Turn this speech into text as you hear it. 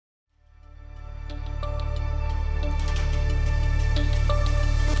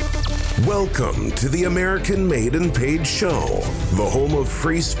Welcome to the American Made and Paid Show, the home of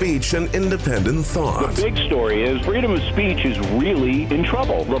free speech and independent thought. The big story is freedom of speech is really in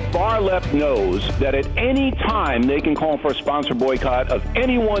trouble. The far left knows that at any time they can call for a sponsor boycott of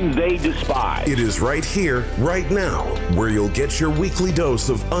anyone they despise. It is right here, right now, where you'll get your weekly dose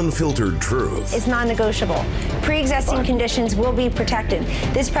of unfiltered truth. It's non-negotiable. Pre-existing conditions will be protected.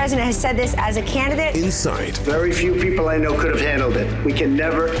 This president has said this as a candidate. Insight. Very few people I know could have handled it. We can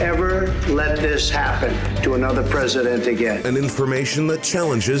never, ever let this happen to another president again. And information that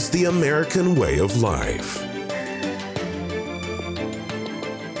challenges the American way of life.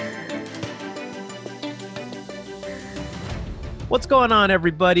 What's going on,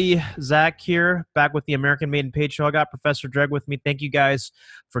 everybody? Zach here, back with the American Made and Paid Show. I got Professor Dreg with me. Thank you guys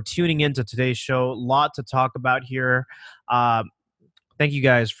for tuning into today's show. A lot to talk about here. Thank you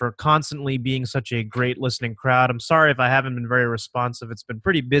guys for constantly being such a great listening crowd. I'm sorry if I haven't been very responsive. It's been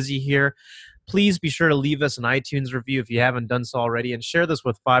pretty busy here. Please be sure to leave us an iTunes review if you haven't done so already, and share this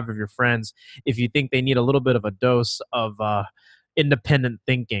with 5 of your friends if you think they need a little bit of a dose of independent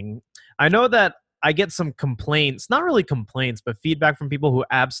thinking. I know that I get some complaints, not really complaints, but feedback from people who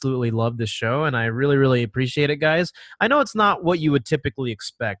absolutely love this show, and I really, really appreciate it, guys. I know it's not what you would typically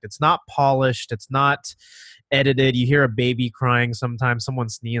expect. It's not polished. It's not edited. You hear a baby crying sometimes, someone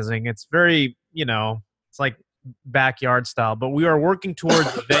sneezing. It's very, it's like backyard style, but we are working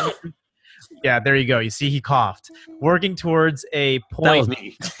towards a venue. Yeah, there you go. You see, he coughed. Working towards a point. That was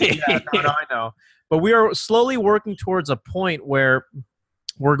me. Yeah, no, I know. But we are slowly working towards a point where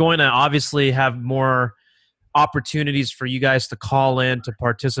we're going to obviously have more opportunities for you guys to call in, to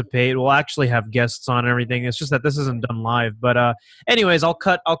participate. We'll actually have guests on and everything. It's just that this isn't done live. But anyways, I'll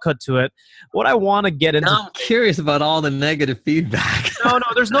cut to it. What I want to get into. Now I'm curious about all the negative feedback.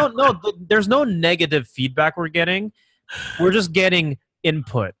 There's no negative feedback we're getting. We're just getting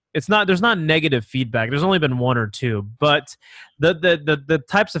input. There's not negative feedback. There's only been 1 or 2, but the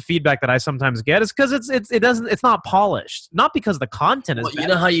types of feedback that I sometimes get is because it's not polished, not because the content is bad. You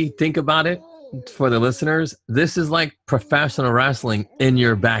know how you think about it for the listeners? This is like professional wrestling in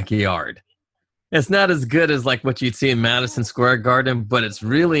your backyard. It's not as good as like what you'd see in Madison Square Garden, but it's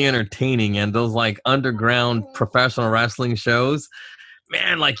really entertaining. And those like underground professional wrestling shows,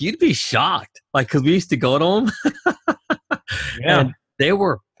 man, like you'd be shocked. Like, cause we used to go to them. Yeah. And they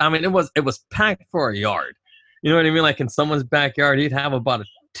were, it was packed for a yard. You know what I mean? Like in someone's backyard, you'd have about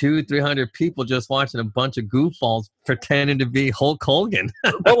 200-300 people just watching a bunch of goofballs pretending to be Hulk Hogan.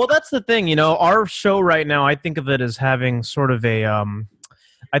 well, that's the thing. Our show right now, I think of it as having sort of a,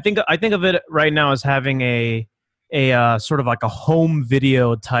 I think of it right now as having a sort of like a home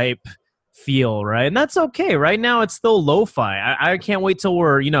video type feel, right? And that's okay. Right now, it's still lo-fi. I can't wait till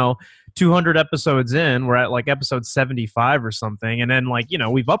we're 200 episodes in. We're at like episode 75 or something, and then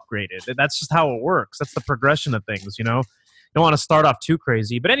we've upgraded. That's just how it works. That's the progression of things. Don't want to start off too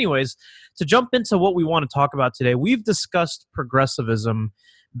crazy. But anyways, to jump into what we want to talk about today, we've discussed progressivism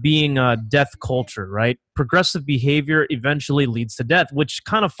being a death culture, right? Progressive behavior eventually leads to death, which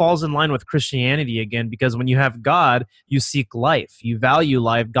kind of falls in line with Christianity again, because when you have God, you seek life. You value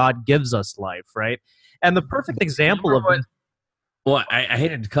life. God gives us life, right? And the perfect example of it. Well, I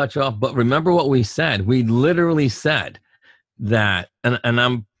hated to cut you off, but remember what we said. We literally said that, and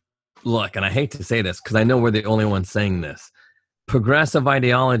I hate to say this because I know we're the only ones saying this. Progressive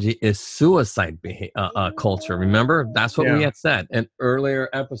ideology is suicide culture. Remember? That's what we had said in earlier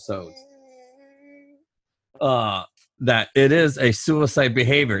episodes. That it is a suicide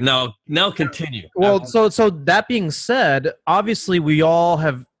behavior. Now continue. Well, so that being said, obviously we all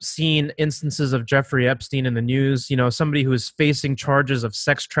have seen instances of Jeffrey Epstein in the news. Somebody who is facing charges of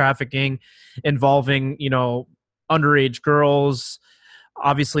sex trafficking involving, underage girls.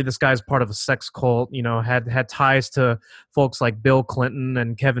 Obviously, this guy's part of a sex cult, had ties to folks like Bill Clinton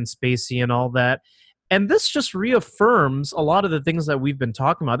and Kevin Spacey and all that. And this just reaffirms a lot of the things that we've been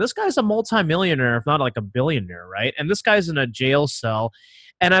talking about. This guy's a multimillionaire, if not like a billionaire, right? And this guy's in a jail cell.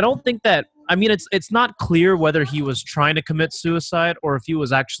 And I don't think that, it's not clear whether he was trying to commit suicide or if he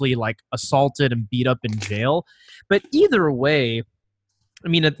was actually like assaulted and beat up in jail. But either way,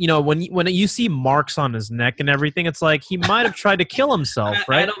 when you see marks on his neck and everything, it's like he might have tried to kill himself,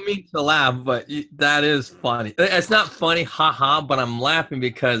 right? I don't mean to laugh, but that is funny. It's not funny, haha, but I'm laughing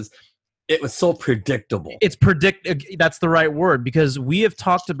because it was so predictable. That's the right word, because we have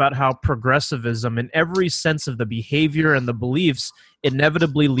talked about how progressivism in every sense of the behavior and the beliefs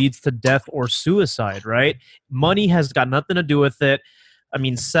inevitably leads to death or suicide, right? Money has got nothing to do with it.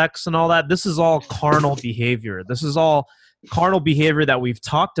 Sex and all that. This is all carnal behavior. This is all carnal behavior that we've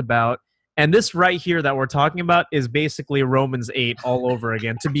talked about. And this right here that we're talking about is basically Romans 8 all over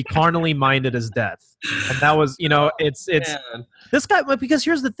again. To be carnally minded is death. And that was, it's this guy, because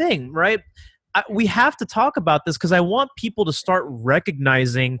here's the thing, right? We have to talk about this because I want people to start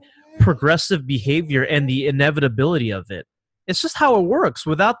recognizing progressive behavior and the inevitability of it. It's just how it works.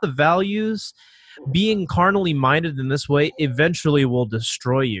 Without the values, being carnally minded in this way eventually will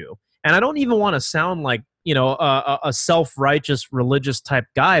destroy you. And I don't even want to sound like, a self-righteous religious type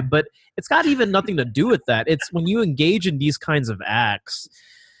guy, but it's got even nothing to do with that. It's when you engage in these kinds of acts,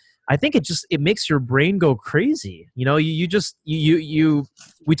 I think it makes your brain go crazy. We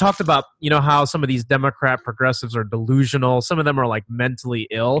talked about, how some of these Democrat progressives are delusional. Some of them are like mentally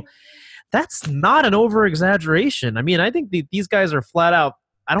ill. That's not an over-exaggeration. I mean, I think these guys are flat out,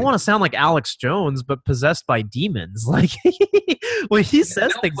 I don't want to sound like Alex Jones, but possessed by demons. Like when he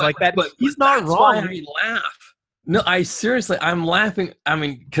says things like that, he's not wrong. Why I laugh. No, I'm laughing. I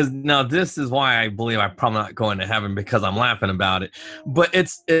mean, because now this is why I believe I'm probably not going to heaven, because I'm laughing about it. But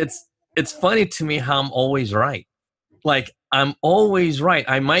it's funny to me how I'm always right. Like, I'm always right.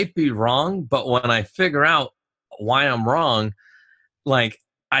 I might be wrong, but when I figure out why I'm wrong, like,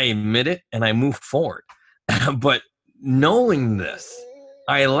 I admit it and I move forward. But knowing this,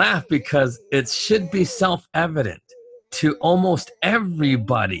 I laugh because it should be self-evident to almost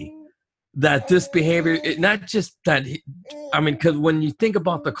everybody that this behavior, not just that, because when you think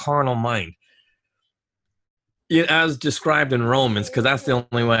about the carnal mind, as described in Romans, because that's the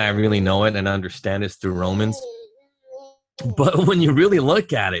only way I really know it and understand it is through Romans. But when you really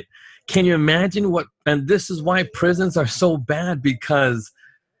look at it, can you imagine and this is why prisons are so bad, because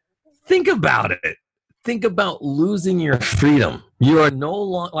think about it. Think about losing your freedom. You are no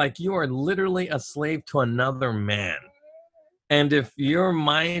longer, you are literally a slave to another man. And if your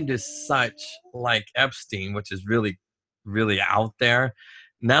mind is such like Epstein, which is really, really out there,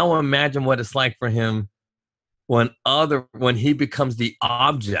 now imagine what it's like for him when he becomes the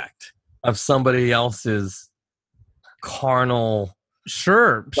object of somebody else's carnal.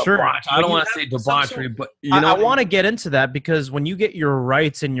 Sure. I don't want to say debauchery, but I want to get into that, because when you get your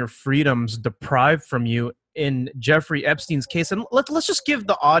rights and your freedoms deprived from you in Jeffrey Epstein's case, and let's just give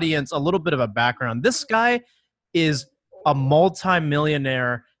the audience a little bit of a background. This guy is a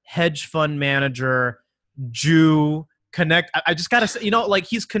multi-millionaire hedge fund manager, Jew, I just got to say,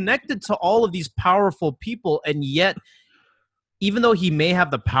 he's connected to all of these powerful people, and yet, even though he may have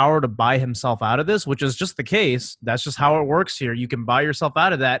the power to buy himself out of this, which is just the case, that's just how it works here. You can buy yourself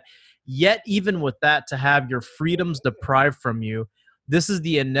out of that. Yet, even with that, to have your freedoms deprived from you, this is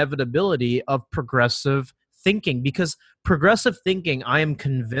the inevitability of progressive thinking. Because progressive thinking, I am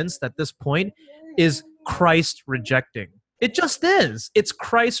convinced at this point, is Christ rejecting. It just is. It's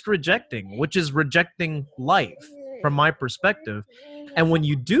Christ rejecting, which is rejecting life from my perspective. And when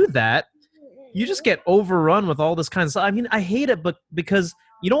you do that, you just get overrun with all this kind of stuff. I mean, I hate it, but because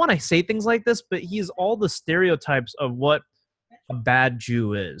you don't want to say things like this, but he's all the stereotypes of what a bad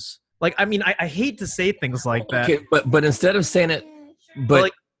Jew is. Like, I mean, I hate to say things like that. Okay, but instead of saying it, I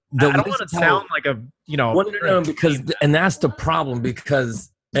don't want to sound like a, no, because, and that's the problem, because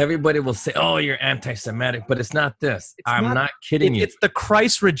everybody will say, oh, you're anti-Semitic, but it's not this. I'm not kidding you. It's the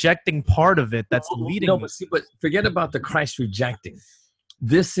Christ rejecting part of it that's leading. No, but forget about the Christ rejecting.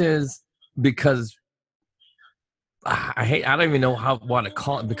 This is because I don't even know what to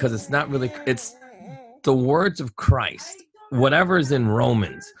call it, because it's not really, it's the words of Christ, whatever is in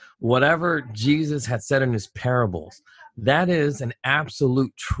Romans, whatever Jesus had said in his parables, that is an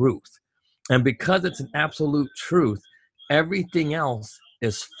absolute truth. And because it's an absolute truth, everything else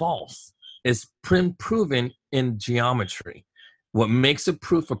is false. It's proven in geometry. What makes a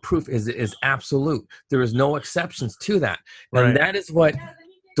proof is absolute. There is no exceptions to that. And right. That is what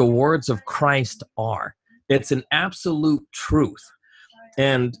the words of Christ are. It's an absolute truth.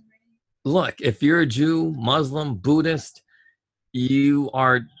 And look, if you're a Jew, Muslim, Buddhist, you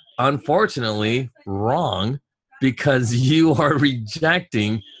are unfortunately wrong, because you are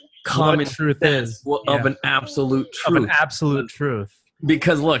rejecting common truth is of an absolute truth. Of an absolute truth.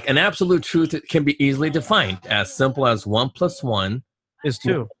 Because look, an absolute truth can be easily defined as simple as 1 + 1 is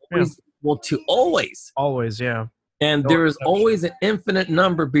 2. Well, 2 always. Always, yeah. And there is always an infinite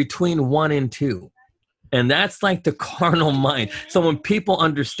number between 1 and 2. And that's like the carnal mind. So when people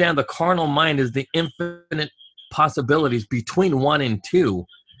understand the carnal mind is the infinite possibilities between 1 and 2,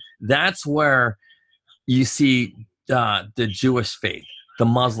 that's where you see the Jewish faith, the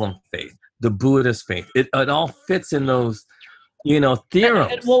Muslim faith, the Buddhist faith. It all fits in those,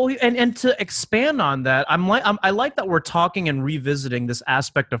 theorems. And to expand on that, I like that we're talking and revisiting this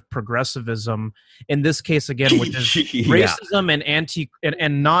aspect of progressivism in this case again, which is racism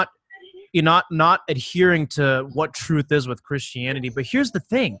and not you're not adhering to what truth is with Christianity. But here's the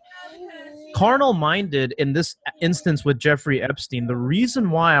thing. Carnal minded in this instance with Jeffrey Epstein, the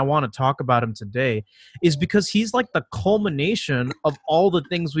reason why I want to talk about him today is because he's like the culmination of all the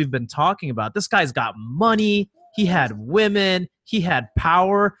things we've been talking about. This guy's got money, he had women, he had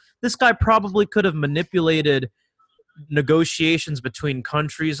power. This guy probably could have manipulated negotiations between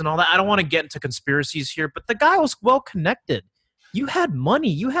countries and all that. I don't want to get into conspiracies here, but the guy was well connected. You had money,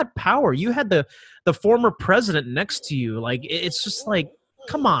 you had power, you had the former president next to you. Like, it's just like,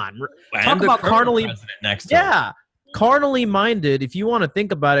 come on. Talk about carnally next to him. Carnally minded. If you want to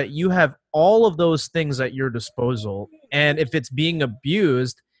think about it, you have all of those things at your disposal. And if it's being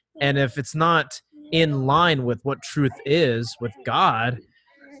abused, and if it's not in line with what truth is with God,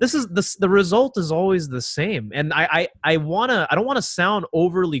 the result is always the same. And I don't want to sound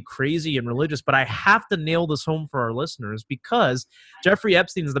overly crazy and religious, but I have to nail this home for our listeners, because Jeffrey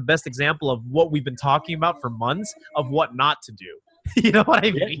Epstein is the best example of what we've been talking about for months of what not to do. You know what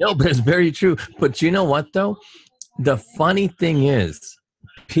I mean? No, but it's very true. But you know what, though? The funny thing is,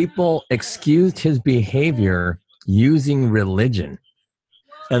 people excused his behavior using religion.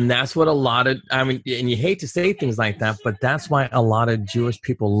 And that's what a lot of, I mean, and you hate to say things like that, but that's why a lot of Jewish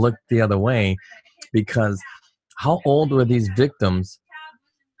people look the other way, because how old were these victims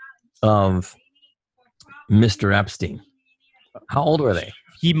of Mr. Epstein? How old were they?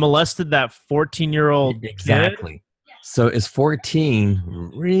 He molested that 14-year-old Exactly. kid. So is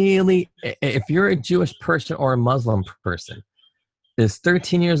 14 really, if you're a Jewish person or a Muslim person, is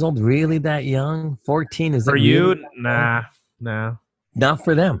 13 years old really that young? 14 is for it you? really Nah. Not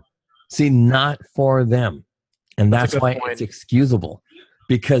for them. See, not for them. And that's why point. it's excusable,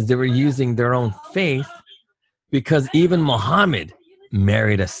 because they were using their own faith, because even Muhammad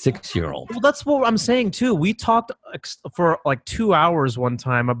married a 6-year-old. Well, that's what I'm saying too. We talked for like 2 hours one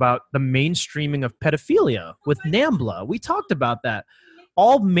time about the mainstreaming of pedophilia with NAMBLA. We talked about that.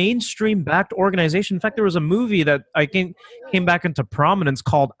 All mainstream backed organization. In fact, there was a movie that I came back into prominence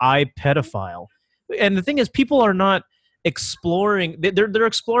called I, Pedophile. And the thing is, people are not exploring. They're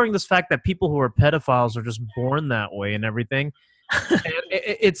exploring this fact that people who are pedophiles are just born that way and everything.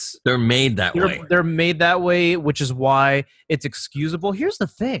 And they're made that way. They're made that way, which is why it's excusable. Here's the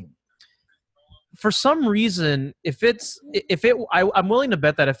thing. For some reason, I'm willing to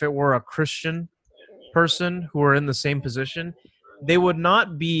bet that if it were a Christian person who were in the same position, they would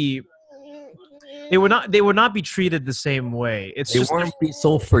not be treated the same way. They wouldn't be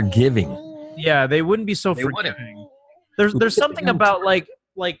so forgiving. Yeah, they wouldn't be so forgiving. There's something about like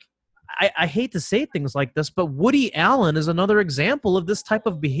I hate to say things like this, but Woody Allen is another example of this type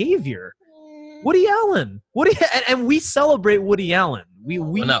of behavior. Woody Allen, and we celebrate Woody Allen.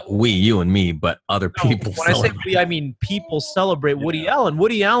 Well, not we, you and me, but other people. When I say we, I mean people celebrate Woody Allen.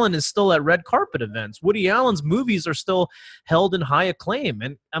 Woody Allen is still at red carpet events. Woody Allen's movies are still held in high acclaim.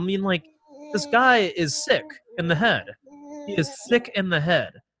 And I mean, like, this guy is sick in the head. He is sick in the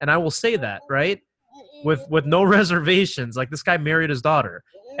head. And I will say that, right? With no reservations. Like, this guy married his daughter.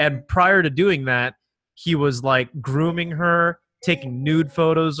 And prior to doing that, he was like grooming her, taking nude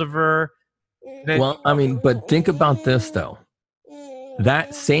photos of her. Well, I mean, but think about this, though.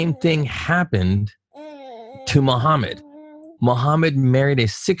 That same thing happened to Muhammad. Muhammad married a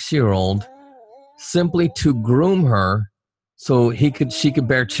 6-year-old simply to groom her so she could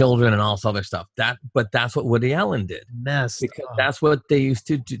bear children and all this other stuff. But that's what Woody Allen did. Because that's what they used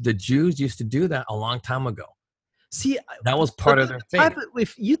to do. The Jews used to do that a long time ago. See, that was part of their thing.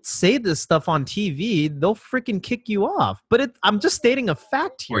 If you'd say this stuff on TV, they'll freaking kick you off. But I'm just stating a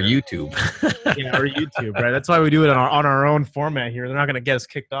fact here. Or YouTube. Yeah, or YouTube, right? That's why we do it on our own format here. They're not going to get us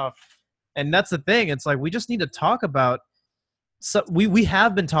kicked off. And that's the thing. It's like, we just need to talk about. So we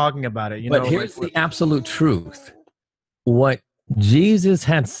have been talking about it. But here's the absolute truth. What Jesus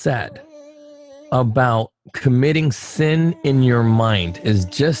had said about committing sin in your mind is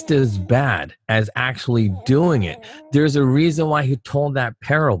just as bad as actually doing it. There's a reason why he told that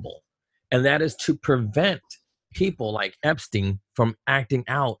parable, and that is to prevent people like Epstein from acting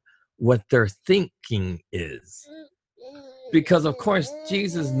out what their thinking is. Because, of course,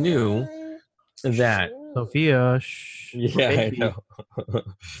 Jesus knew that. Sophia, yeah, I know.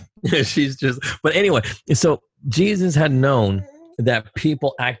 She's just, but anyway, so Jesus had known that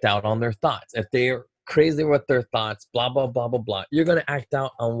people act out on their thoughts. If they're crazy with their thoughts, blah, blah, blah, blah, blah, you're going to act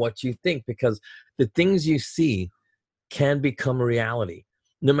out on what you think, because the things you see can become reality.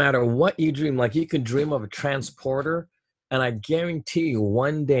 No matter what you dream, like you can dream of a transporter, and I guarantee you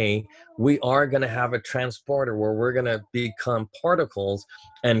one day we are going to have a transporter where we're going to become particles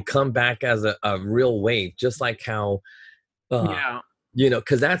and come back as a real wave, just like how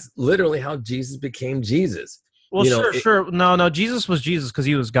because that's literally how Jesus became Jesus. Well, sure. No, Jesus was Jesus because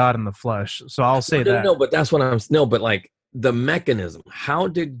he was God in the flesh. So I'll say that. No, but that's what but like the mechanism. How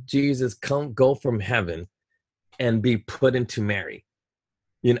did Jesus go from heaven and be put into Mary,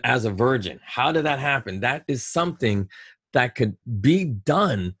 as a virgin? How did that happen? That is something that could be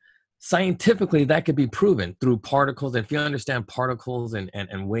done scientifically. That could be proven through particles. If you understand particles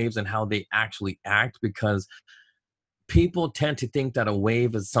and waves and how they actually act, because people tend to think that a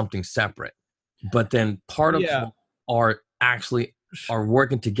wave is something separate, but then particles are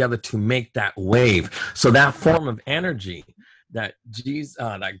working together to make that wave. So that form of energy that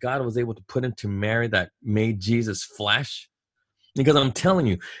that God was able to put into Mary that made Jesus flesh, because I'm telling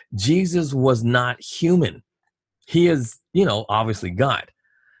you, Jesus was not human. He is, obviously God.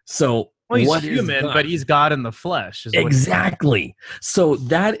 So he's human, but he's God in the flesh. Exactly. So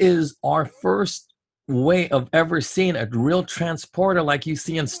that is our first way of ever seeing a real transporter like you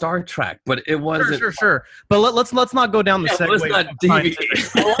see in Star Trek, but it wasn't. Sure. But let's not go down the segue. Let's not deviate.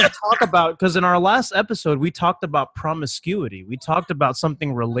 I want to talk about, because in our last episode we talked about promiscuity. We talked about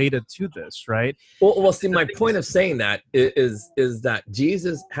something related to this, right? Well, see, my point of saying that is that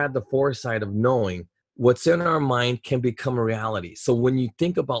Jesus had the foresight of knowing what's in our mind can become a reality. So when you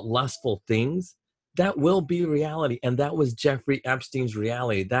think about lustful things, that will be reality. And that was Jeffrey Epstein's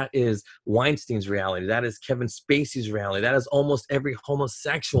reality. That is Weinstein's reality. That is Kevin Spacey's reality. That is almost every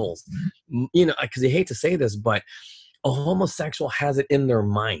homosexual's, because I hate to say this, but a homosexual has it in their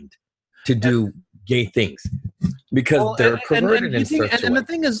mind to do gay things because they're perverted in such a way. And the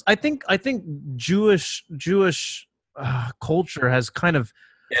thing is, I think Jewish culture has kind of,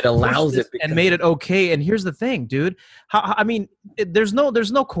 it allows it and made it okay. And here's the thing, dude. There's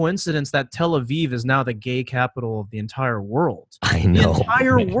no coincidence that Tel Aviv is now the gay capital of the entire world. I know. The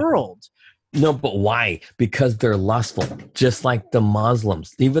entire world. No, but why? Because they're lustful, just like the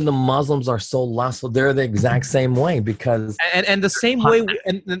Muslims. Even the Muslims are so lustful. They're the exact same way because and the same way,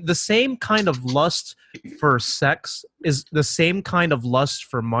 and the same kind of lust for sex is the same kind of lust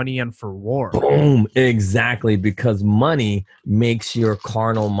for money and for war. Boom, exactly, because money makes your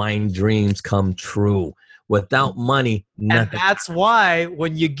carnal mind dreams come true. Without money, nothing. And that's why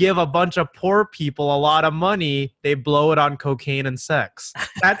when you give a bunch of poor people a lot of money, they blow it on cocaine and sex.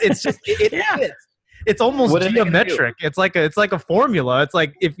 It's just it's almost geometric. It's like a formula. It's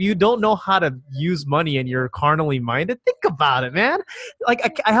like if you don't know how to use money and you're carnally minded, think about it, man.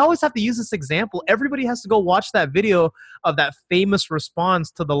 Like I always have to use this example. Everybody has to go watch that video of that famous response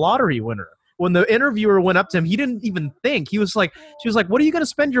to the lottery winner. When the interviewer went up to him, he didn't even think. She was like, what are you going to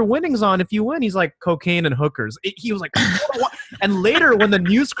spend your winnings on if you win? He's like, cocaine and hookers. He was like, what? And later when the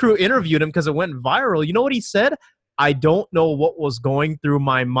news crew interviewed him, because it went viral, you know what he said? I don't know what was going through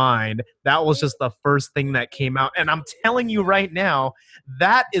my mind. That was just the first thing that came out. And I'm telling you right now,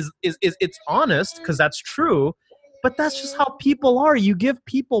 that is it's honest because that's true. But that's just how people are. You give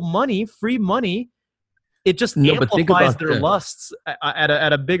people money, free money. It just amplifies their lusts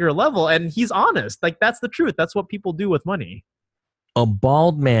at a bigger level. And he's honest. Like, that's the truth. That's what people do with money. A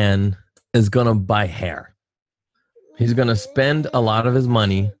bald man is going to buy hair. He's going to spend a lot of his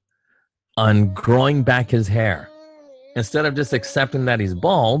money on growing back his hair. Instead of just accepting that he's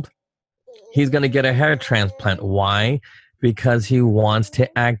bald, he's going to get a hair transplant. Why? Because he wants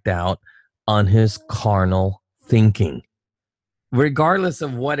to act out on his carnal thinking. Regardless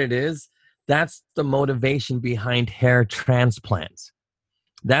of what it is, that's the motivation behind hair transplants.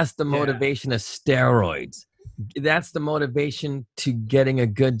 That's the motivation of steroids. That's the motivation to getting a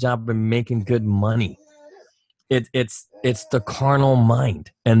good job and making good money. It's the carnal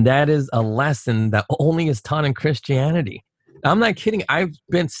mind. And that is a lesson that only is taught in Christianity. I'm not kidding. I've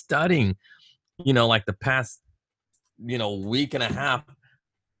been studying, like the past, week and a half,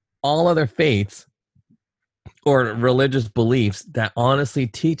 all other faiths or religious beliefs that honestly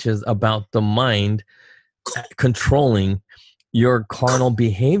teaches about the mind controlling your carnal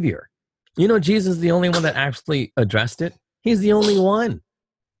behavior. Jesus is the only one that actually addressed it. He's the only one.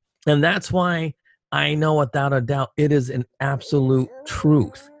 And that's why I know without a doubt it is an absolute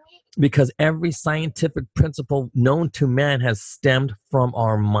truth, because every scientific principle known to man has stemmed from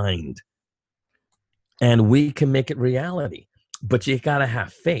our mind. And we can make it reality, but you got to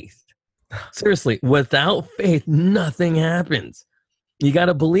have faith. Seriously, without faith, nothing happens. You got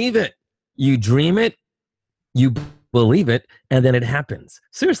to believe it. You dream it, you believe it, and then it happens.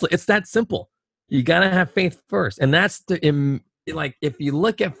 Seriously, it's that simple. You got to have faith first. And that's if you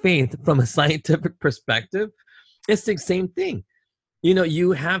look at faith from a scientific perspective, it's the same thing.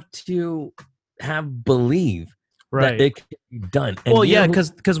 You have to believe Right. that it can be done. And well, yeah,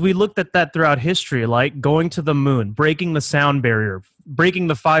 because we looked at that throughout history, like going to the moon, breaking the sound barrier, breaking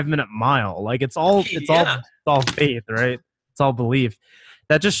the 5-minute mile. Like it's all faith, right? It's all belief.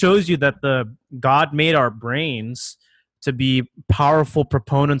 That just shows you that God made our brains to be powerful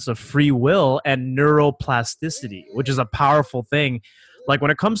proponents of free will and neuroplasticity, which is a powerful thing. Like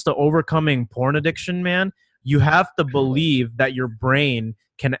when it comes to overcoming porn addiction, man, you have to believe that your brain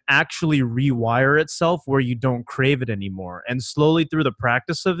can actually rewire itself where you don't crave it anymore. And slowly through the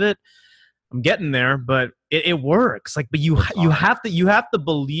practice of it, I'm getting there, but it works. Like, but you have to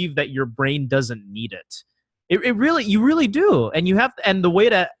believe that your brain doesn't need it. You really do. And and the way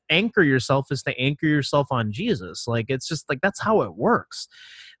to anchor yourself is to anchor yourself on Jesus. Like, it's just like, that's how it works.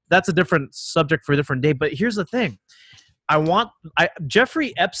 That's a different subject for a different day. But here's the thing.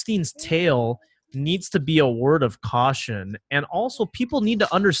 Jeffrey Epstein's tale needs to be a word of caution. And also people need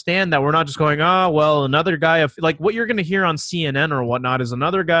to understand that we're not just going, oh, well, another guy, like what you're going to hear on CNN or whatnot is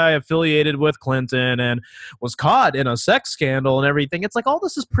another guy affiliated with Clinton and was caught in a sex scandal and everything. It's like, all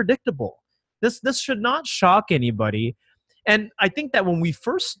this is predictable. This should not shock anybody. And I think that when we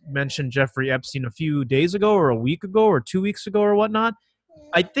first mentioned Jeffrey Epstein a few days ago or a week ago or 2 weeks ago or whatnot,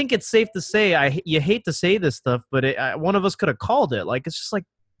 I think it's safe to say, you hate to say this stuff, but one of us could have called it. Like, it's just like,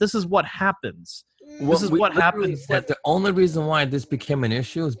 this is what happens. This is what happens. The only reason why this became an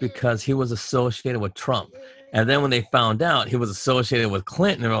issue is because he was associated with Trump. And then when they found out he was associated with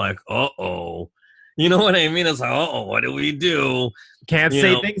Clinton, they were like, uh-oh. You know what I mean? It's like, uh-oh, what do we do? Can't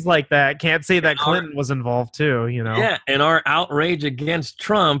say things like that. Can't say that Clinton was involved too, you know? Yeah, and our outrage against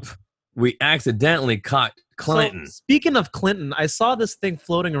Trump, we accidentally caught Clinton. So, speaking of Clinton, I saw this thing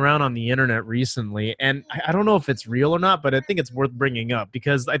floating around on the internet recently, and I don't know if it's real or not, but I think it's worth bringing up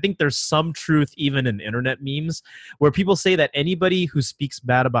because I think there's some truth even in internet memes where people say that anybody who speaks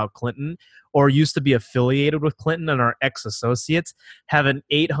bad about Clinton or used to be affiliated with Clinton and are ex-associates have an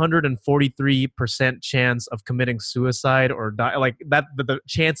 843% chance of committing suicide or die. Like that, the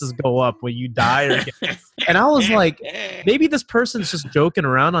chances go up when you die. And I was like, maybe this person's just joking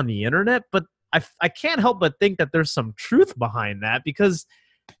around on the internet, but I can't help but think that there's some truth behind that because,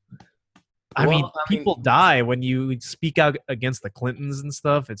 I mean, people die when you speak out against the Clintons and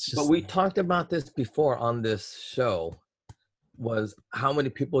stuff. It's just. But we talked about this before on this show. Was how many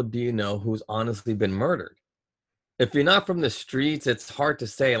people do you know who's honestly been murdered? If you're not from the streets, it's hard to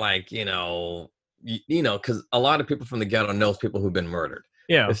say, like, because a lot of people from the ghetto knows people who've been murdered.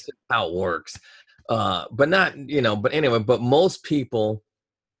 Yeah, it's just how it works. But not, but anyway, but most people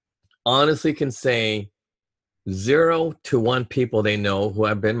honestly can say 0 to 1 people they know who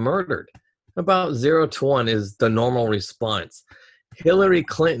have been murdered. About 0 to 1 is the normal response. Hillary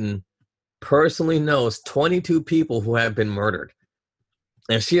Clinton personally knows 22 people who have been murdered.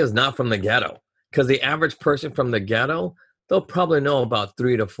 And she is not from the ghetto. Because the average person from the ghetto, they'll probably know about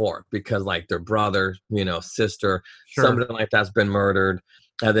 3 to 4 because like their brother, sister, somebody like that's been murdered.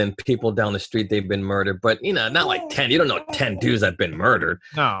 And then people down the street, they've been murdered. But, not like 10. You don't know 10 dudes that have been murdered.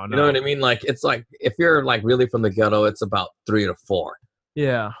 No. You know what I mean? Like, it's like, if you're like really from the ghetto, it's about 3 to 4.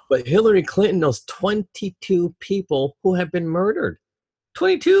 Yeah. But Hillary Clinton knows 22 people who have been murdered.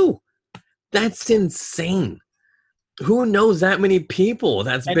 22. That's insane. Who knows that many people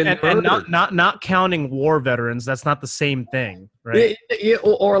that's been murdered? And not counting war veterans. That's not the same thing, right? Yeah,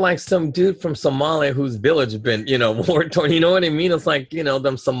 or like some dude from Somalia whose village has been, war torn. You know what I mean? It's like,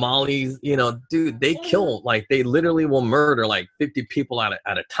 them Somalis, dude, they kill, like they literally will murder like 50 people at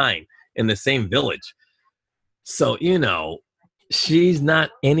a time in the same village. So, she's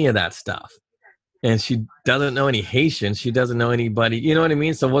not any of that stuff. And she doesn't know any Haitians. She doesn't know anybody. You know what I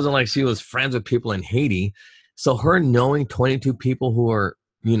mean? So it wasn't like she was friends with people in Haiti. So her knowing 22 people who are,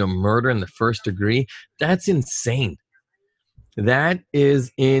 murder in the first degree, that's insane. That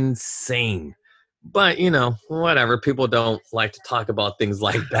is insane. But, whatever. People don't like to talk about things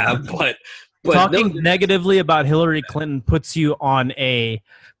like that. But talking negatively about Hillary Clinton puts you on a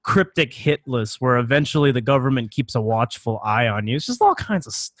cryptic hit list where eventually the government keeps a watchful eye on you. It's just all kinds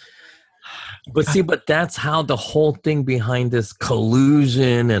of But that's how the whole thing behind this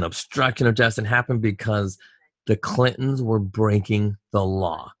collusion and obstruction of justice happened, because the Clintons were breaking the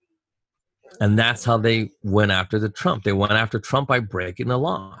law. And that's how they went after Trump. They went after Trump by breaking the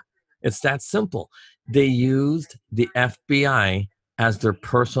law. It's that simple. They used the FBI as their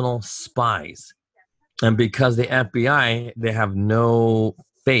personal spies. And because the FBI, they have no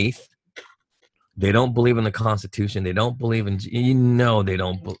faith. They don't believe in the Constitution. They don't believe in, they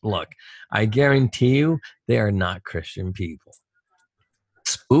don't. Look, I guarantee you, they are not Christian people.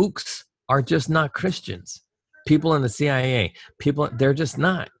 Spooks are just not Christians. People in the CIA, they're just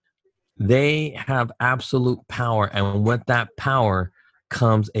not. They have absolute power, and with that power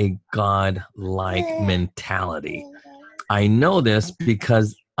comes a God-like mentality. I know this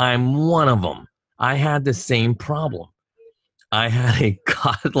because I'm one of them. I had the same problem. I had a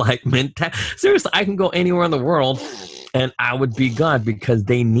God-like mentality. Seriously, I can go anywhere in the world and I would be God because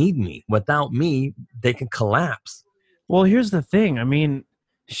they need me. Without me, they can collapse. Well, here's the thing. I mean,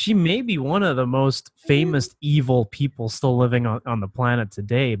 she may be one of the most famous evil people still living on the planet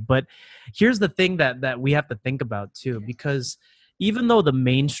today. But here's the thing that we have to think about too, because even though the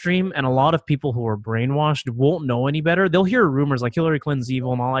mainstream and a lot of people who are brainwashed won't know any better, they'll hear rumors like Hillary Clinton's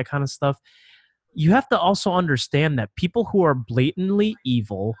evil and all that kind of stuff. You have to also understand that people who are blatantly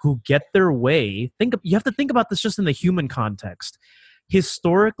evil, who get their way, you have to think about this just in the human context.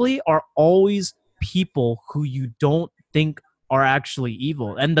 Historically, are always people who you don't think are actually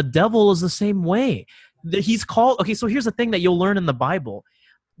evil. And the devil is the same way. He's called, okay, so here's the thing that you'll learn in the Bible.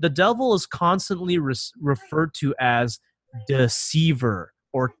 The devil is constantly referred to as deceiver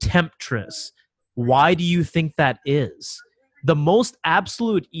or temptress. Why do you think that is? The most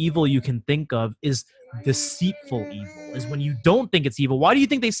absolute evil you can think of is deceitful evil, is when you don't think it's evil. Why do you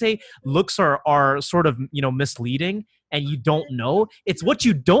think they say looks are sort of, misleading and you don't know? It's what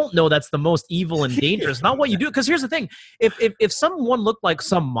you don't know that's the most evil and dangerous, not what you do. Because here's the thing. If someone looked like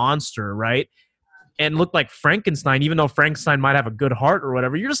some monster, right, and looked like Frankenstein, even though Frankenstein might have a good heart or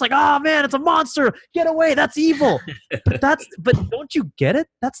whatever, you're just like, oh man, it's a monster. Get away. That's evil. But don't you get it?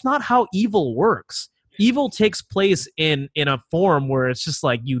 That's not how evil works. Evil takes place in a form where it's just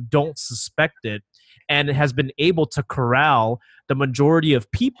like you don't suspect it, and it has been able to corral the majority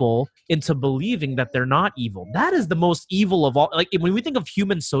of people into believing that they're not evil. That is the most evil of all. Like when we think of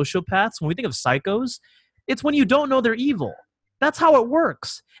human sociopaths, when we think of psychos, it's when you don't know they're evil. That's how it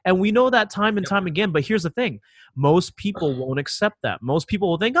works. And we know that time and time again. But here's the thing. Most people won't accept that. Most people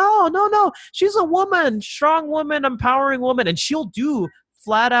will think, oh, no, she's a woman, strong woman, empowering woman. And she'll do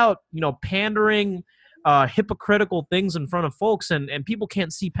flat out, pandering, hypocritical things in front of folks. And people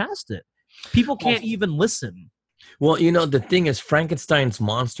can't see past it. People can't even listen. Well, the thing is, Frankenstein's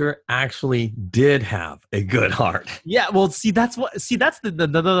monster actually did have a good heart. Yeah, well, that's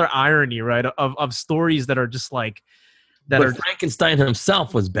the other irony, right? Of stories that are just like that. But Frankenstein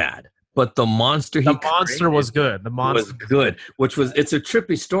himself was bad, but the monster was good. The monster was good, it's a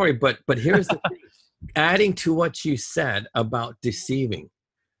trippy story. But here's the thing: adding to what you said about deceiving,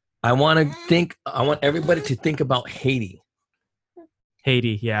 I want everybody to think about Haiti.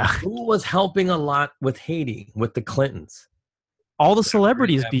 Haiti, yeah. Who was helping a lot with Haiti, with the Clintons? All the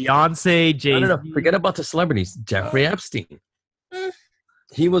celebrities, Beyonce, Jay-Z. No, forget about the celebrities. Jeffrey Epstein.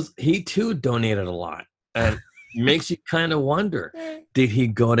 He too donated a lot. And makes you kind of wonder, did he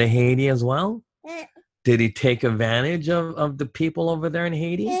go to Haiti as well? Did he take advantage of the people over there in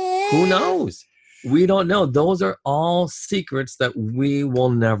Haiti? Who knows? We don't know. Those are all secrets that we will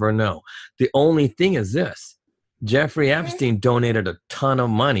never know. The only thing is this. Jeffrey Epstein donated a ton of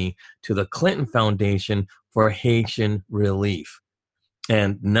money to the Clinton Foundation for Haitian relief.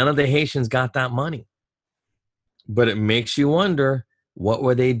 And none of the Haitians got that money. But it makes you wonder, what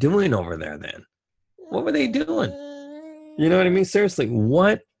were they doing over there then? What were they doing? You know what I mean? Seriously,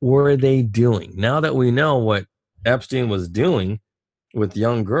 what were they doing? Now that we know what Epstein was doing with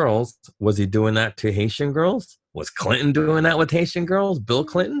young girls, was he doing that to Haitian girls? Was Clinton doing that with Haitian girls? Bill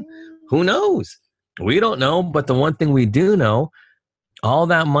Clinton? Who knows? We don't know, but the one thing we do know, all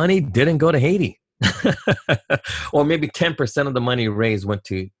that money didn't go to Haiti. Or maybe 10% of the money raised went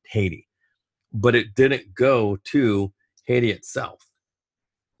to Haiti, but it didn't go to Haiti itself.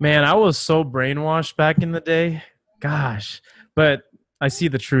 Man, I was so brainwashed back in the day. Gosh, but I see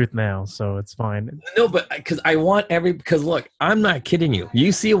the truth now, so it's fine. No, but because look, I'm not kidding you.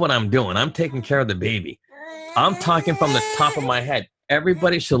 You see what I'm doing. I'm taking care of the baby. I'm talking from the top of my head.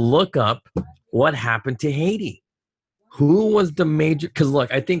 Everybody should look up what happened to Haiti. Who was the major? Because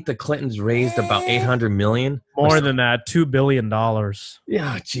look, I think the Clintons raised about $800 million. More than that, $2 billion.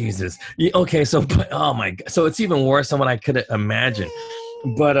 Yeah, Jesus. Okay, so oh my God, so it's even worse than what I could imagine.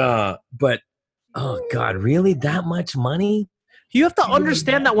 But oh God, really? That much money? You have to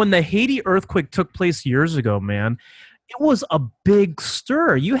understand that when the Haiti earthquake took place years ago, man, it was a big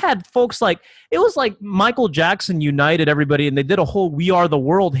stir. You had folks it was like Michael Jackson united everybody and they did a whole We Are the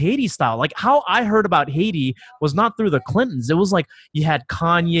World Haiti style. Like how I heard about Haiti was not through the Clintons. It was like you had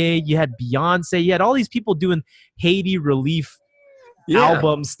Kanye, you had Beyonce, you had all these people doing Haiti relief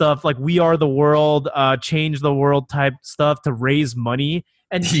album stuff like We Are the World, Change the World type stuff to raise money.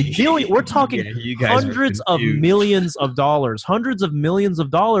 And we're talking hundreds of millions of dollars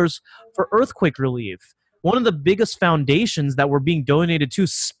for earthquake relief. one of the biggest foundations that were being donated to,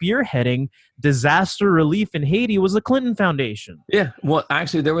 spearheading disaster relief in Haiti, was the Clinton Foundation. Yeah, well,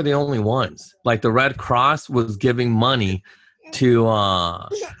 actually, they were the only ones. Like the Red Cross was giving money to,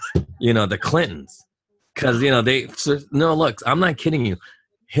 the Clintons, because look, I'm not kidding you.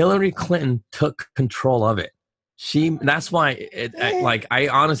 Hillary Clinton took control of it. That's why I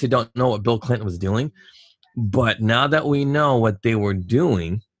honestly don't know what Bill Clinton was doing, but now that we know what they were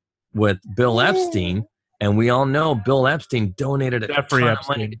doing with Bill Epstein, and we all know Bill Epstein donated a ton of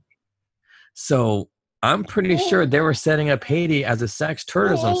money. So I'm pretty sure they were setting up Haiti as a sex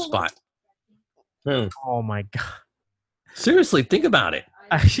tourism spot. Oh my God. Seriously, think about it.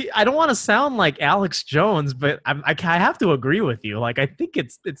 I don't want to sound like Alex Jones, but I have to agree with you. Like, I think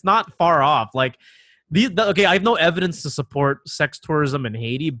it's not far off. Like, okay, I have no evidence to support sex tourism in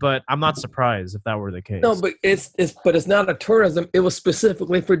Haiti, but I'm not surprised if that were the case. No, but it's not a tourism. It was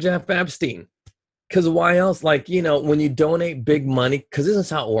specifically for Jeff Epstein. Because why else? Like, when you donate big money, because this is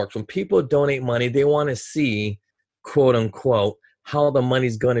how it works. When people donate money, they want to see, quote unquote, how the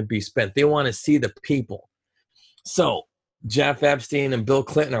money's going to be spent. They want to see the people. So Jeff Epstein and Bill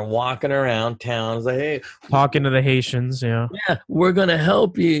Clinton are walking around town. It's like, hey, talking to the Haitians, yeah, we're gonna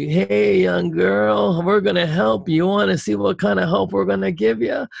help you. Hey, young girl, we're gonna help you. You want to see what kind of help we're gonna give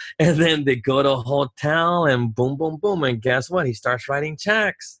you? And then they go to a hotel, and boom, boom, boom, and guess what? He starts writing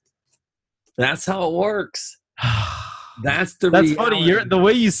checks. That's how it works. That's reality. Funny. The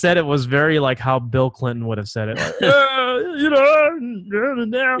way you said it was very like how Bill Clinton would have said it. Like,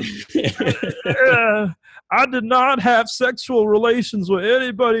 I did not have sexual relations with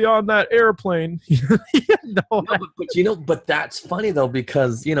anybody on that airplane. But that's funny though,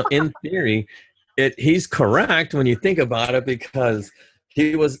 because in theory, he's correct when you think about it, because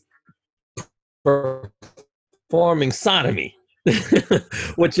he was performing sodomy.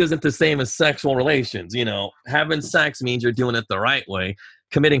 Which isn't the same as sexual relations. Having sex means you're doing it the right way.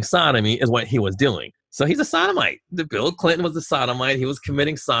 Committing sodomy is what he was doing. So he's a sodomite. Bill Clinton was a sodomite. He was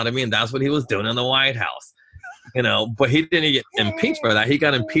committing sodomy, and that's what he was doing in the White House. But he didn't get impeached for that. He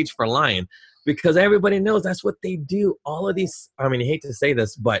got impeached for lying, because everybody knows that's what they do. All of these, I hate to say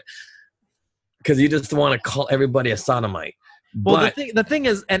this, but because you just want to call everybody a sodomite. Well, the thing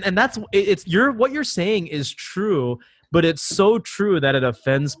is, and that's what you're saying is true. But it's so true that it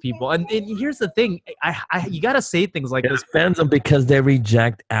offends people. And here's the thing. You got to say things like this. It offends them because they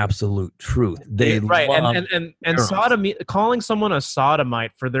reject absolute truth. Right. And sodomy, calling someone a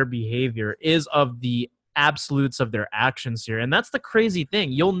sodomite for their behavior is of the absolutes of their actions here. And that's the crazy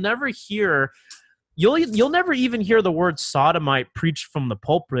thing. You'll never even hear the word sodomite preached from the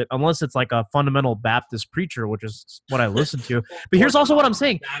pulpit unless it's like a fundamental Baptist preacher, which is what I listen to. But here's also what I'm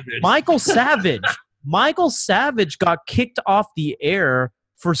saying. Michael Savage got kicked off the air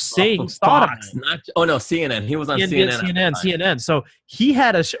for saying sodomite. CNN. He was on CNN. So he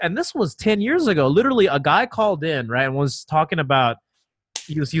had and this was 10 years ago. Literally, a guy called in, right, and was talking about,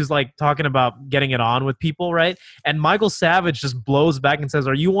 he was like talking about getting it on with people, right? And Michael Savage just blows back and says,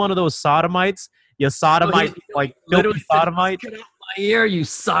 "Are you one of those sodomites? You sodomite, filthy sodomite." Get off my ear, you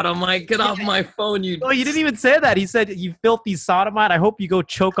sodomite! Get off my phone, you. No, he didn't even say that. He said, "You filthy sodomite! I hope you go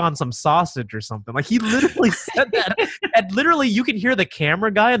choke on some sausage or something." Like, he literally said that, and literally you can hear the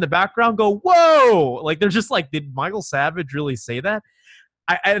camera guy in the background go, "Whoa!" Like, they're just like, "Did Michael Savage really say that?"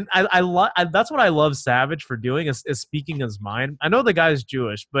 That's what I love Savage for doing, is speaking his mind. I know the guy's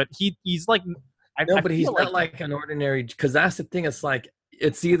Jewish, but he's like, but he's not like an ordinary. Because that's the thing. It's like,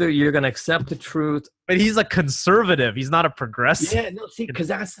 it's either you're going to accept the truth. But he's a conservative. He's not a progressive. Yeah, no, see, because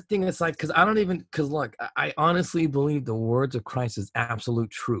that's the thing. It's like, because look, I honestly believe the words of Christ is absolute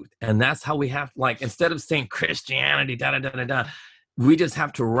truth. And that's how we have, like, instead of saying Christianity, we just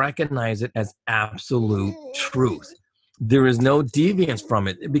have to recognize it as absolute truth. There is no deviance from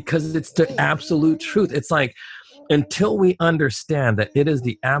it, because it's the absolute truth. It's like, until we understand that it is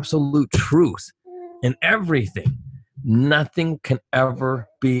the absolute truth in everything, nothing can ever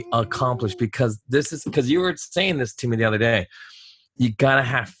be accomplished, because you were saying this to me the other day. You got to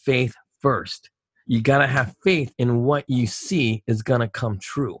have faith first. You got to have faith in what you see is going to come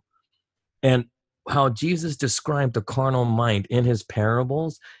true. And how Jesus described the carnal mind in his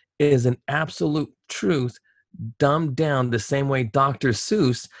parables is an absolute truth, dumbed down the same way Dr.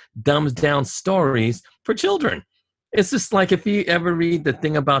 Seuss dumbs down stories for children. It's just like, if you ever read the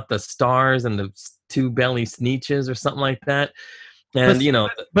thing about the stars and the two belly sneetches or something like that, and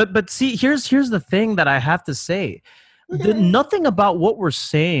but see, here's the thing that I have to say. Nothing about what we're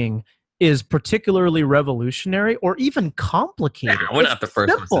saying is particularly revolutionary or even complicated. Nah, we're not the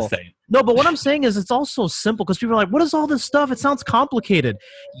first ones to say it. No, but what I'm saying is it's also simple because people are like, what is all this stuff? It sounds complicated.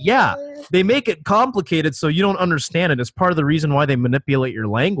 Yeah, they make it complicated so you don't understand it. It's part of the reason why they manipulate your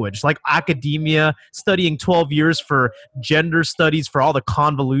language. Like academia, studying 12 years for gender studies, for all the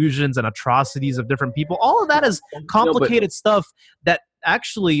convolutions and atrocities of different people. All of that is complicated stuff that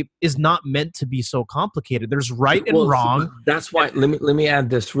actually is not meant to be so complicated. There's right and wrong. That's why let me add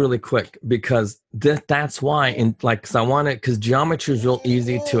this really quick, because that's why because geometry is real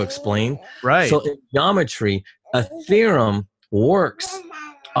easy to explain. Right. So in geometry, a theorem works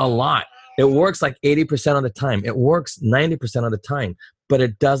a lot. It works like 80% of the time. It works 90% of the time, but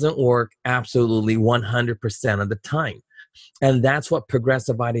it doesn't work absolutely 100% of the time. And that's what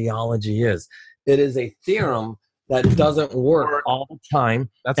progressive ideology is. It is a theorem that doesn't work all the time.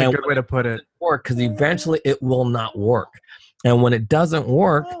 That's a good way to put it. Work, because eventually it will not work. And when it doesn't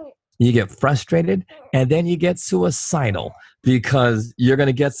work, you get frustrated and then you get suicidal because you're going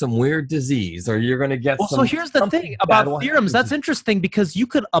to get some weird disease or you're going to get so here's the thing about theorems. That's interesting because you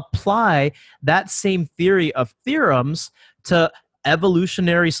could apply that same theory of theorems to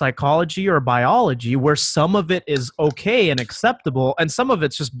evolutionary psychology or biology, where some of it is okay and acceptable and some of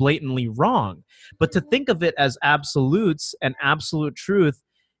it's just blatantly wrong. But to think of it as absolutes and absolute truth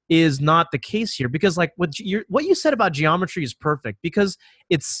is not the case here, because like what you said about geometry is perfect, because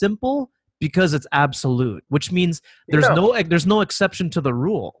it's simple, because it's absolute, which means there's no exception to the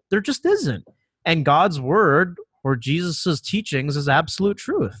rule. There just isn't. And God's word or Jesus's teachings is absolute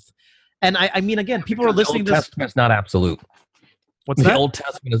truth. And I mean, again, people are listening to this. Testament's not absolute. What's that?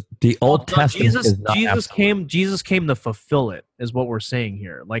 The Old Testament is Jesus came to fulfill it, is what we're saying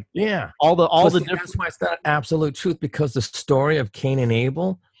here. Like, yeah, that's why it's not absolute truth, because the story of Cain and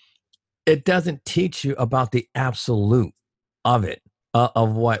Abel, it doesn't teach you about the absolute of it,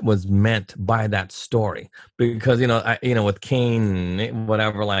 of what was meant by that story. Because with Cain,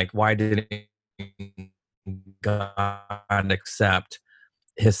 whatever, like, why didn't God accept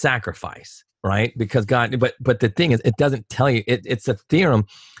his sacrifice? Right? Because God, but the thing is, it doesn't tell you. It's a theorem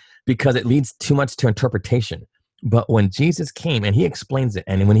because it leads too much to interpretation. But when Jesus came and he explains it,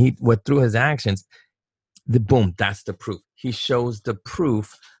 and when he went through his actions, that's the proof. He shows the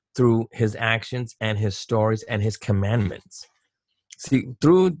proof through his actions and his stories and his commandments. See,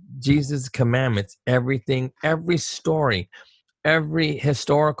 through Jesus' commandments, everything, every story, every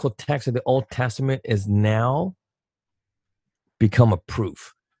historical text of the Old Testament is now become a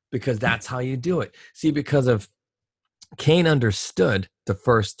proof. Because that's how you do it. See, because if Cain understood the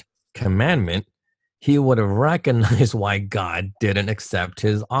first commandment, he would have recognized why God didn't accept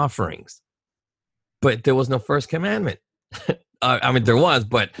his offerings. But there was no first commandment. I mean, there was,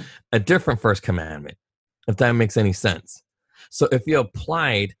 but a different first commandment, if that makes any sense. So if you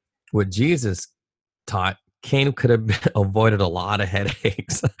applied what Jesus taught, Cain could have avoided a lot of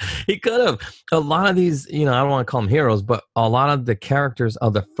headaches. He could have. A lot of these, I don't want to call them heroes, but a lot of the characters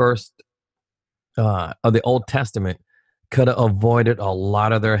of the first, of the Old Testament could have avoided a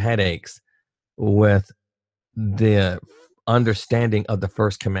lot of their headaches with the understanding of the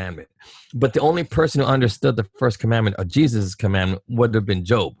first commandment. But the only person who understood the first commandment, or Jesus' commandment, would have been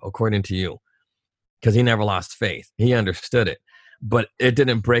Job, according to you, because he never lost faith. He understood it. But it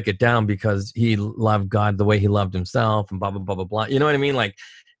didn't break it down because he loved God the way he loved himself and blah, blah, blah, blah, blah. You know what I mean? Like,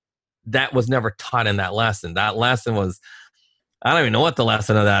 that was never taught in that lesson. That lesson was, I don't even know what the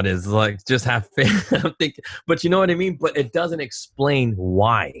lesson of that is. Like, just have faith. But you know what I mean? But it doesn't explain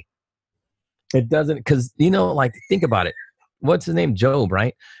why. It doesn't, because, think about it. What's his name? Job,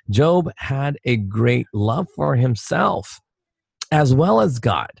 right? Job had a great love for himself as well as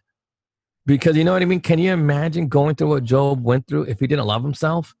God. Because you know what I mean? Can you imagine going through what Job went through if he didn't love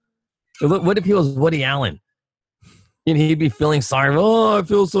himself? What if he was Woody Allen? And he'd be feeling sorry. Oh, I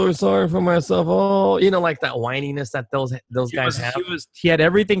feel so sorry for myself. Oh, like that whininess that those guys have. He had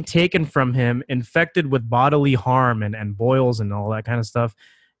everything taken from him, infected with bodily harm and boils and all that kind of stuff,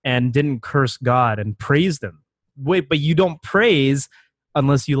 and didn't curse God and praised him. Wait, but you don't praise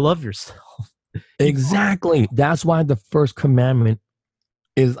unless you love yourself. Exactly. That's why the first commandment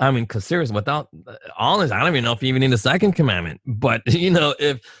is, because seriously, without all this, I don't even know if you even need a second commandment. But,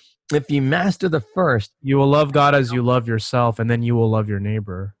 if you master the first, you will love God as you love yourself, and then you will love your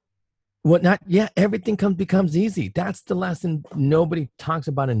neighbor. Everything becomes easy. That's the lesson nobody talks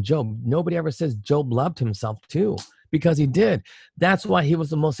about in Job. Nobody ever says Job loved himself too, because he did. That's why he was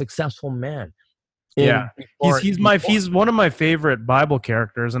the most successful man. He's one of my favorite Bible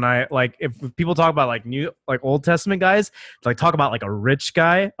characters, and I if people talk about Old Testament guys, talk about a rich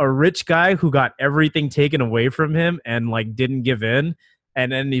guy who got everything taken away from him and didn't give in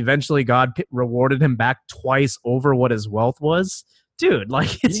and then eventually God rewarded him back twice over what his wealth was. Dude,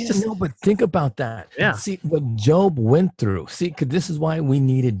 like it's just no, but think about that. Yeah. See what Job went through. See, because this is why we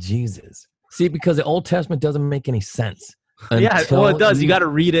needed Jesus. See, because the Old Testament doesn't make any sense. Yeah, well, it does. You got to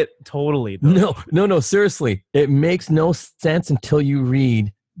read it totally. Though. No, seriously. It makes no sense until you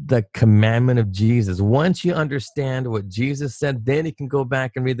read the commandment of Jesus. Once you understand what Jesus said, then you can go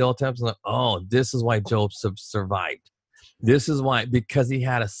back and read the Old Testament. Like, oh, this is why Job survived. This is why, because he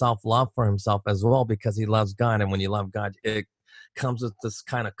had a self-love for himself as well, because he loves God. And when you love God, it comes with this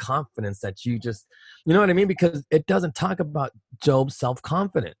kind of confidence that you just, you know what I mean? Because it doesn't talk about Job's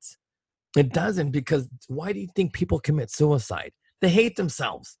self-confidence. It doesn't, because why do you think people commit suicide? They hate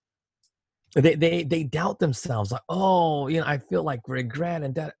themselves. They doubt themselves. Like, oh, I feel like regret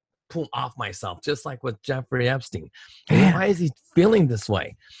and that, pull off myself, just like with Jeffrey Epstein. And why is he feeling this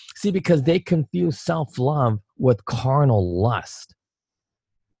way? See, because they confuse self-love with carnal lust.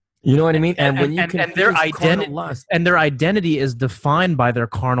 You know what I mean? And when you confuse their carnal lust, and their identity is defined by their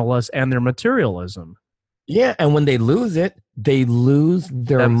carnal lust and their materialism. Yeah, and when they lose it, they lose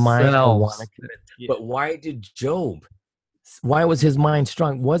their mind. But why did Job? Why was his mind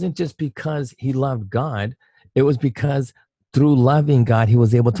strong? It wasn't just because he loved God. It was because through loving God, he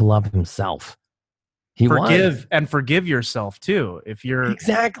was able to love himself. Forgive yourself too. If you're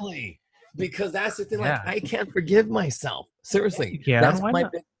exactly, because that's the thing. Like, I can't forgive myself. Seriously, that's my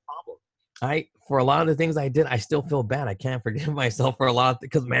big problem. For a lot of the things I did, I still feel bad. I can't forgive myself for a lot of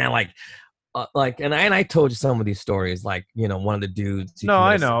because man, and I told you some of these stories, like, one of the dudes. No,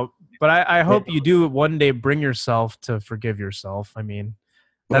 I know, but I hope you do one day bring yourself to forgive yourself. I mean,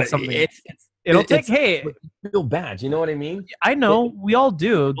 that's something. It'll take. Hey, feel bad. You know what I mean? I know we all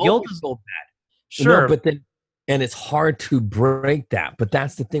do. Guilt is so bad. Sure, but then, and it's hard to break that. But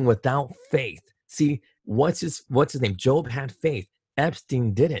that's the thing. Without faith, see, what's his name? Job had faith.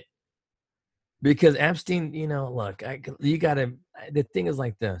 Epstein didn't. Because Epstein, look, you gotta. The thing is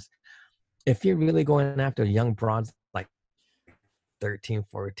like this. If you're really going after young broads like 13,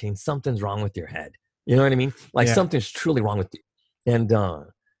 14, something's wrong with your head. You know what I mean? Like something's truly wrong with you. And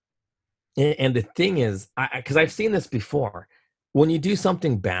the thing is, because I've seen this before, when you do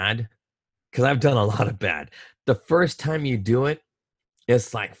something bad, because I've done a lot of bad, the first time you do it,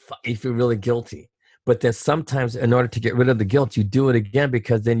 it's like, you feel really guilty. But then sometimes in order to get rid of the guilt, you do it again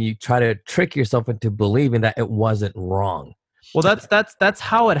because then you try to trick yourself into believing that it wasn't wrong. Well, that's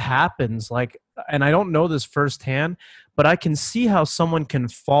how it happens. Like, and I don't know this firsthand, but I can see how someone can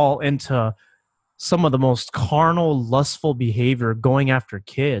fall into some of the most carnal, lustful behavior going after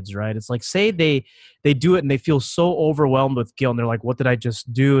kids, right? It's like, say they do it and they feel so overwhelmed with guilt and they're like, what did I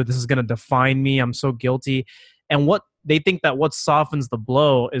just do? This is going to define me. I'm so guilty. And what they think that what softens the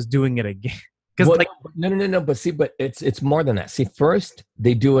blow is doing it again. Well, no. But see, it's more than that. See, first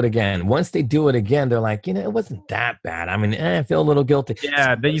they do it again. Once they do it again, they're like, it wasn't that bad. I mean, I feel a little guilty.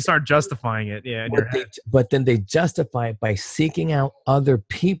 Yeah, then you start justifying it. Yeah, but then they justify it by seeking out other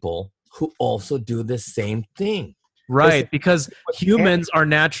people who also do the same thing. Right, because humans are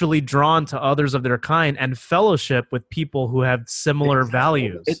naturally drawn to others of their kind and fellowship with people who have similar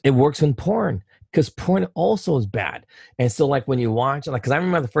values. It works in porn. Because porn also is bad. And so, like, when you watch, because I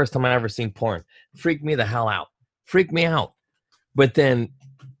remember the first time I ever seen porn, freaked me the hell out. Freaked me out. But then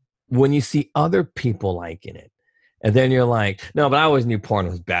when you see other people liking it, and then you're like, no, but I always knew porn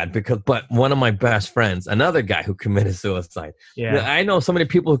was bad. But one of my best friends, another guy who committed suicide. Yeah. I know so many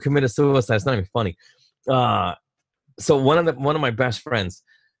people who committed suicide. It's not even funny. So one of my best friends,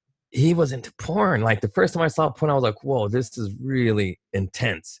 he was into porn. Like, the first time I saw porn, I was like, whoa, this is really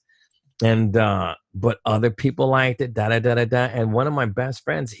intense. And but other people liked it, and one of my best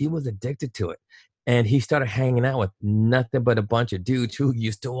friends, he was addicted to it, and he started hanging out with nothing but a bunch of dudes who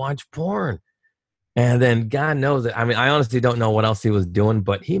used to watch porn. And then God knows it. I mean, I honestly don't know what else he was doing,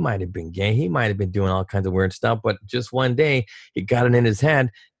 but he might have been gay. He might have been doing all kinds of weird stuff. But just one day, he got it in his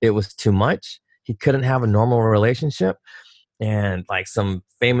head. It was too much. He couldn't have a normal relationship, and like some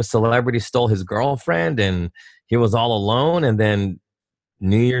famous celebrity stole his girlfriend, and he was all alone. And then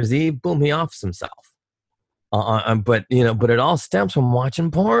New Year's Eve, boom, he offs himself. But it all stems from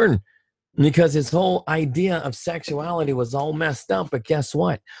watching porn, because his whole idea of sexuality was all messed up. But guess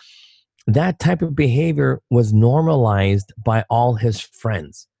what? That type of behavior was normalized by all his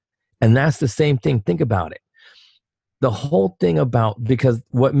friends. And that's the same thing. Think about it. The whole thing because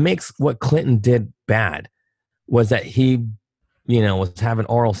what makes what Clinton did bad was that he, was having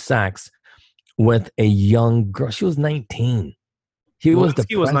oral sex with a young girl. She was 19. He was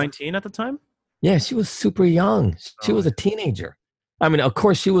 19 at the time? Yeah, she was super young. She was a teenager. I mean, of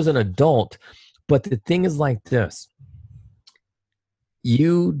course, she was an adult. But the thing is like this.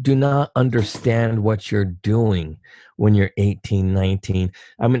 you do not understand what you're doing when you're 18, 19.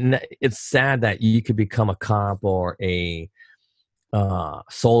 I mean, it's sad that you could become a cop or a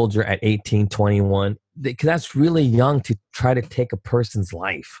soldier at 18, 21, because that's really young to try to take a person's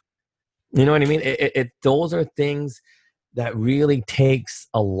life. You know what I mean? Those are things that really takes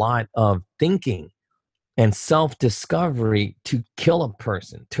a lot of thinking and self-discovery to kill a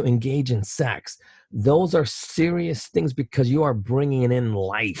person, to engage in sex. Those are serious things because you are bringing in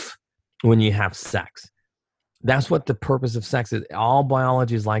life when you have sex. That's what the purpose of sex is. All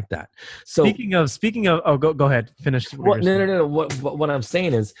biology is like that. So speaking of, oh, go ahead, finish. No. What I'm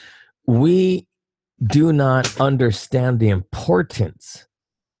saying is, we do not understand the importance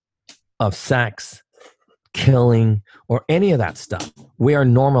of sex, killing, or any of that stuff. We are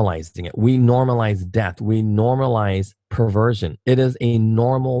normalizing it. We normalize death. We normalize perversion. It is a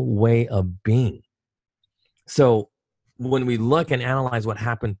normal way of being. So when we look and analyze what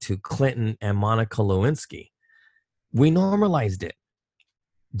happened to Clinton and Monica Lewinsky, we normalized it.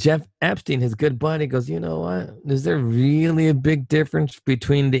 Jeff Epstein, his good buddy, goes, you know what? Is there really a big difference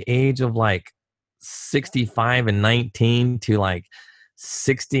between the age of like 65 and 19 to like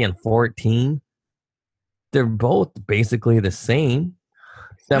 60 and 14? They're both basically the same,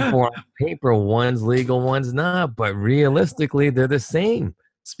 except for on paper, one's legal, one's not. But realistically, they're the same.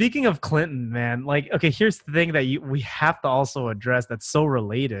 Speaking of Clinton, man, like, okay, here's the thing that we have to also address that's so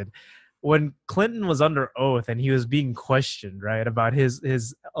related. When Clinton was under oath and he was being questioned, right, about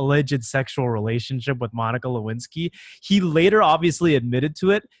his alleged sexual relationship with Monica Lewinsky, he later obviously admitted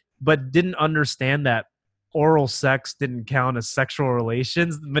to it, but didn't understand that oral sex didn't count as sexual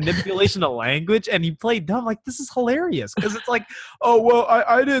relations, manipulation of language, and he played dumb. Like, this is hilarious because it's like, oh, well,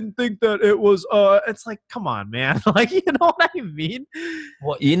 I didn't think that it was, it's like, come on, man. Like, you know what I mean?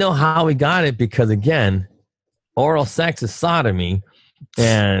 Well, you know how we got it, because again, oral sex is sodomy.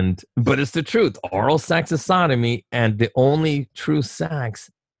 But it's the truth. Oral sex is sodomy, and the only true sex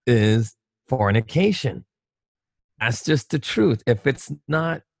is fornication. That's just the truth. If it's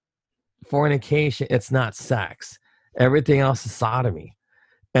not fornication, it's not sex. Everything else is sodomy.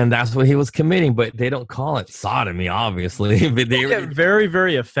 And that's what he was committing, but they don't call it sodomy, obviously. But they get very,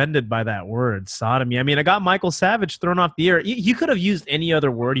 very offended by that word, sodomy. I mean, I got Michael Savage thrown off the air. He could have used any other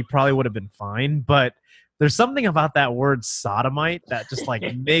word. He probably would have been fine, but there's something about that word sodomite that just like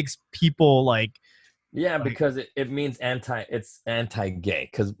makes people like. Yeah, because it means it's anti-gay,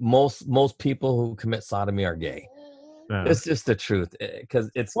 because most people who commit sodomy are gay. Yeah. It's just the truth,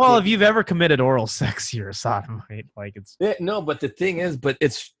 because it's. Well, if you've ever committed oral sex, you're a sodomite. Like it's. No, but the thing is,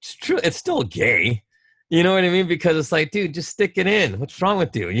 it's true. It's still gay. You know what I mean? Because it's like, dude, just stick it in. What's wrong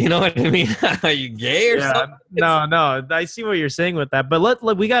with you? You know what I mean? Are you gay or something? No. I see what you're saying with that. But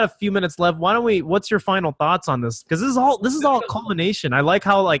we got a few minutes left. Why don't we? What's your final thoughts on this? Because this is all culmination. I like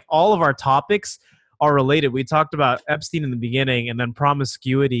how like all of our topics are related. We talked about Epstein in the beginning, and then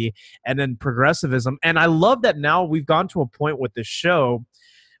promiscuity, and then progressivism. And I love that now we've gone to a point with this show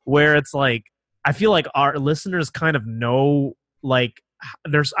where it's like, I feel like our listeners kind of know, like,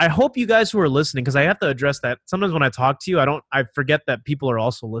 I hope you guys who are listening, because I have to address that sometimes when I talk to you, I forget that people are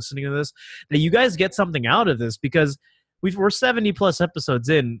also listening to this, that you guys get something out of this, because we're 70 plus episodes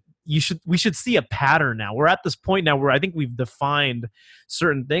in. We should see a pattern now. We're at this point now where I think we've defined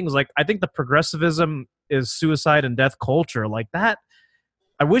certain things. Like, I think the progressivism is suicide and death culture, like that.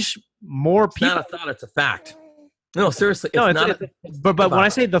 I wish more people. It's not a thought; it's a fact. No, seriously. But when I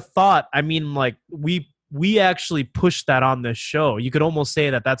say the thought, I mean like we actually push that on this show. You could almost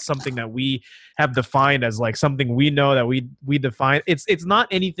say that that's something that we have defined as like something we know that we define. It's not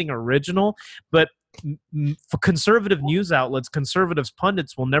anything original, but for conservative news outlets, conservatives,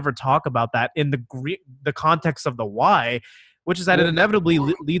 pundits will never talk about that in the context of the why, which is that it inevitably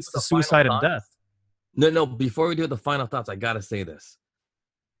leads to suicide and death. No. Before we do the final thoughts, I got to say this.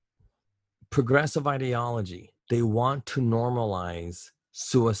 Progressive ideology, they want to normalize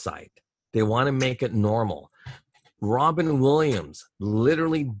suicide. They want to make it normal. Robin Williams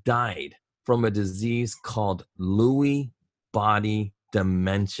literally died from a disease called Lewy body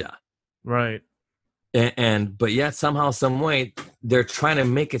dementia. Right. But yet somehow, some way, they're trying to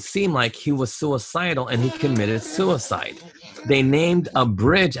make it seem like he was suicidal and he committed suicide. They named a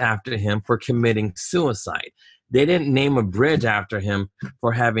bridge after him for committing suicide. They didn't name a bridge after him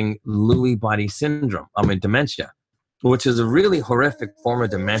for having Lewy body dementia, which is a really horrific form of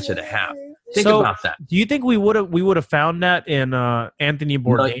dementia to have. Think about that. Do you think we would have found that in Anthony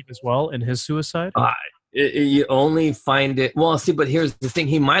Bourdain as well in his suicide? You only find it. Well, see, but here's the thing: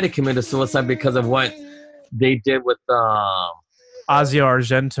 he might have committed suicide because of what they did with. Asia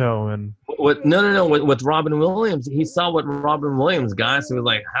Argento and with Robin Williams. He saw what Robin Williams got, so he was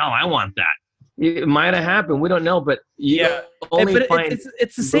like, "Hell, I want that." It might have happened. We don't know, but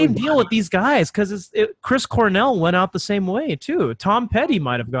it's the same deal with these guys because Chris Cornell went out the same way too. Tom Petty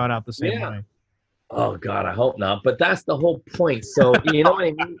might have gone out the same way. Oh God, I hope not. But that's the whole point. So you know what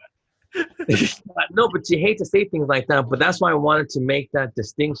I mean? No, but you hate to say things like that. But that's why I wanted to make that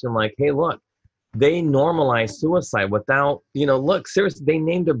distinction. Like, hey, look, they normalize suicide without, look, seriously, they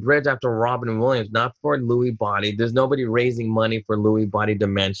named a bridge after Robin Williams, not for Lewy body. There's nobody raising money for Lewy body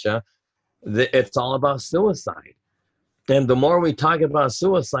dementia. It's all about suicide. And the more we talk about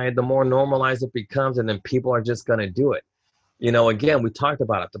suicide, the more normalized it becomes, and then people are just going to do it. Again, we talked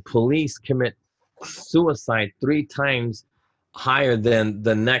about it. The police commit suicide 3 times higher than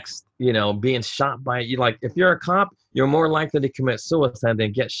the next, being shot by you. Like, if you're a cop, you're more likely to commit suicide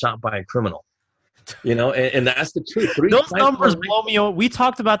than get shot by a criminal. And that's the truth. Those numbers blow me away. We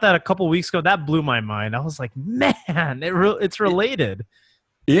talked about that a couple weeks ago. That blew my mind. I was like, man, it's related.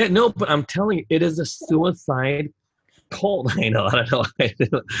 Yeah, no, but I'm telling you, it is a suicide cult. I don't know.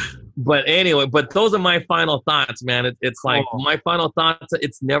 But anyway, those are my final thoughts, man. It's like my final thoughts.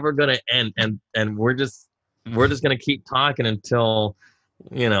 It's never gonna end, and we're just gonna keep talking until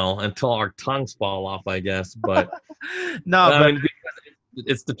our tongues fall off, I guess. But but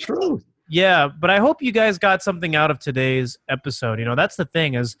it's the truth. Yeah, but I hope you guys got something out of today's episode. That's the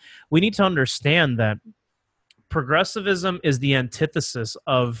thing, is we need to understand that progressivism is the antithesis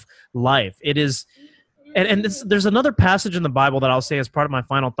of life. It is, and there's another passage in the Bible that I'll say as part of my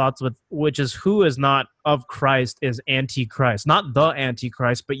final thoughts, which is, who is not of Christ is anti-Christ. Not the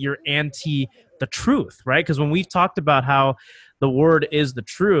anti-Christ, but you're anti the truth, right? Because when we've talked about how the word is the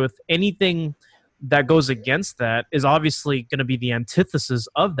truth, anything that goes against that is obviously going to be the antithesis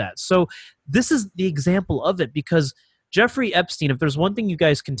of that. So this is the example of it, because Jeffrey Epstein, if there's one thing you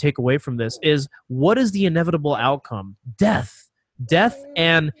guys can take away from this, is what is the inevitable outcome? Death.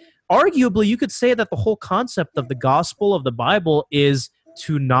 And arguably you could say that the whole concept of the gospel of the Bible is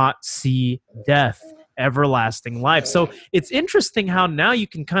to not see death, everlasting life. So it's interesting how now you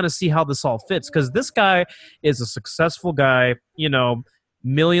can kind of see how this all fits, because this guy is a successful guy,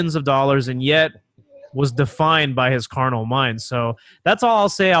 millions of dollars, and yet was defined by his carnal mind. So that's all I'll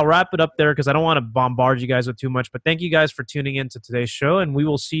say. I'll wrap it up there because I don't want to bombard you guys with too much. But thank you guys for tuning in to today's show, and we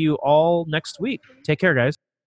will see you all next week. Take care, guys.